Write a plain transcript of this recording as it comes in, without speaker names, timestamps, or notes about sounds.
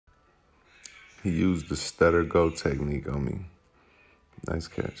He used the stutter go technique on me. Nice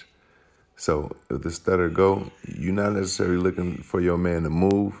catch. So if the stutter go, you're not necessarily looking for your man to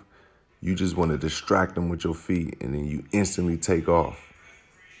move. You just want to distract him with your feet, and then you instantly take off.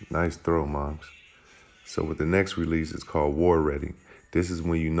 Nice throw, moms. So with the next release, it's called War Ready. This is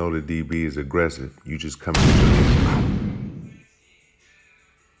when you know the DB is aggressive. You just come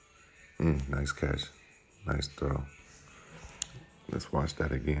in. Nice catch. Nice throw. Let's watch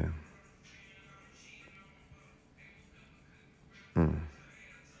that again.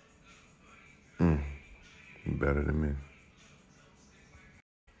 You better than me.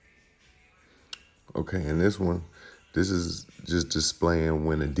 Okay, and this one, this is just displaying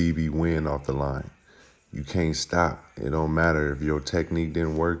when a DB win off the line. You can't stop. It don't matter if your technique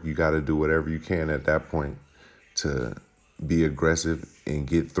didn't work. You got to do whatever you can at that point to be aggressive and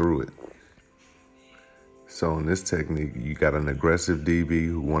get through it. So in this technique, you got an aggressive DB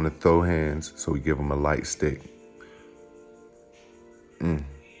who want to throw hands, so we give him a light stick.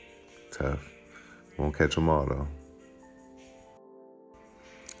 Tough. Won't catch them all though.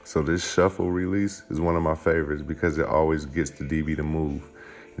 So this shuffle release is one of my favorites because it always gets the DB to move.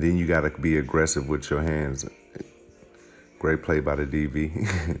 Then you got to be aggressive with your hands. Great play by the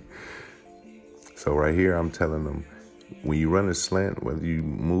DB. So right here, I'm telling them, when you run a slant, whether you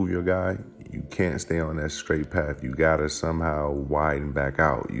move your guy, you can't stay on that straight path. You got to somehow widen back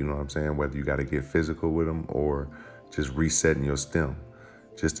out. You know what I'm saying? Whether you got to get physical with them or just resetting your stem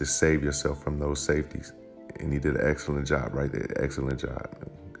just to save yourself from those safeties. And he did an excellent job right there. Excellent job.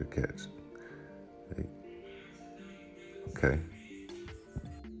 Good catch. Okay.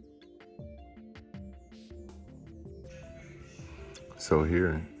 So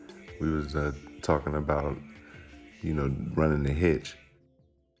here we was talking about, you know, running the hitch.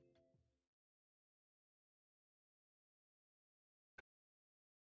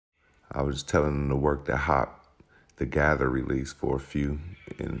 I was telling them to work the hop, the gather release for a few,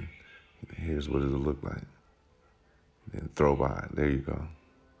 and here's what it'll look like. Then throw by, there you go.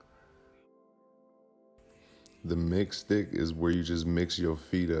 The mix stick is where you just mix your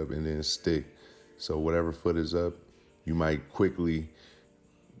feet up and then stick. So whatever foot is up, you might quickly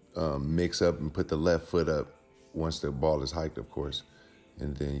mix up and put the left foot up once the ball is hiked, of course,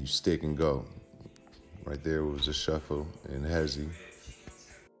 and then you stick and go. Right there was a shuffle and hezzy.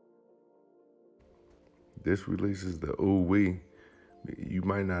 This releases the ooh-wee. You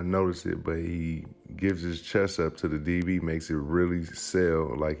might not notice it, but he gives his chest up to the DB, makes it really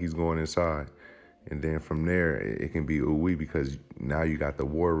sell like he's going inside. And then from there, it can be ooh-wee because now you got the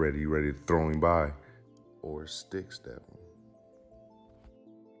war ready to throw him by or stick step.